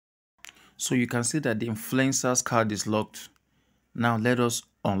So you can see that the influencer's card is locked. Now let us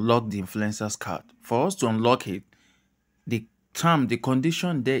unlock the influencer's card. For us to unlock it, the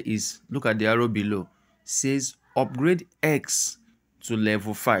condition there is, look at the arrow below, says upgrade X to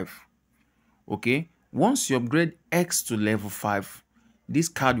level 5. Okay, once you upgrade X to level 5, this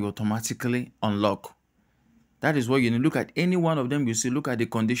card will automatically unlock. That is what you need. Look at any one of them, you see, look at the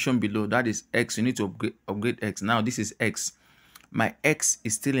condition below. That is X. You need to upgrade X. Now this is X. My X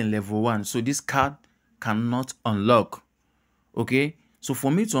is still in level 1, so this card cannot unlock. Okay, so for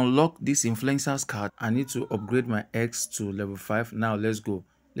me to unlock this influencer's card, I need to upgrade my X to level 5. Now let's go.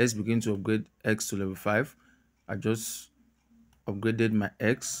 Let's begin to upgrade X to level 5. I just upgraded my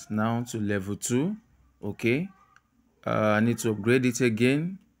X now to level 2. Okay, I need to upgrade it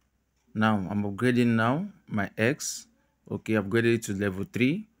again. Now I'm upgrading now my X. Okay, upgraded it to level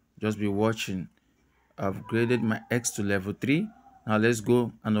 3. Just be watching. I've upgraded my X to level 3. Now let's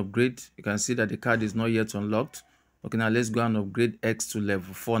go and upgrade. You can see that the card is not yet unlocked. Okay, now let's go and upgrade X to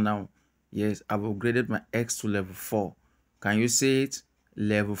level 4 now. Yes, I've upgraded my X to level 4. Can you see it?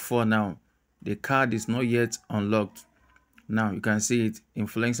 Level 4 now. The card is not yet unlocked. Now you can see it.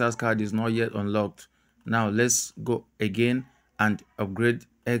 Influencer's card is not yet unlocked. Now let's go again and upgrade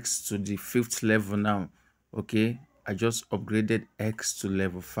X to the 5th level now. Okay, I just upgraded X to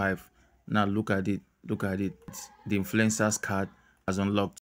level 5. Now look at it. Look at it. The influencer's card has unlocked.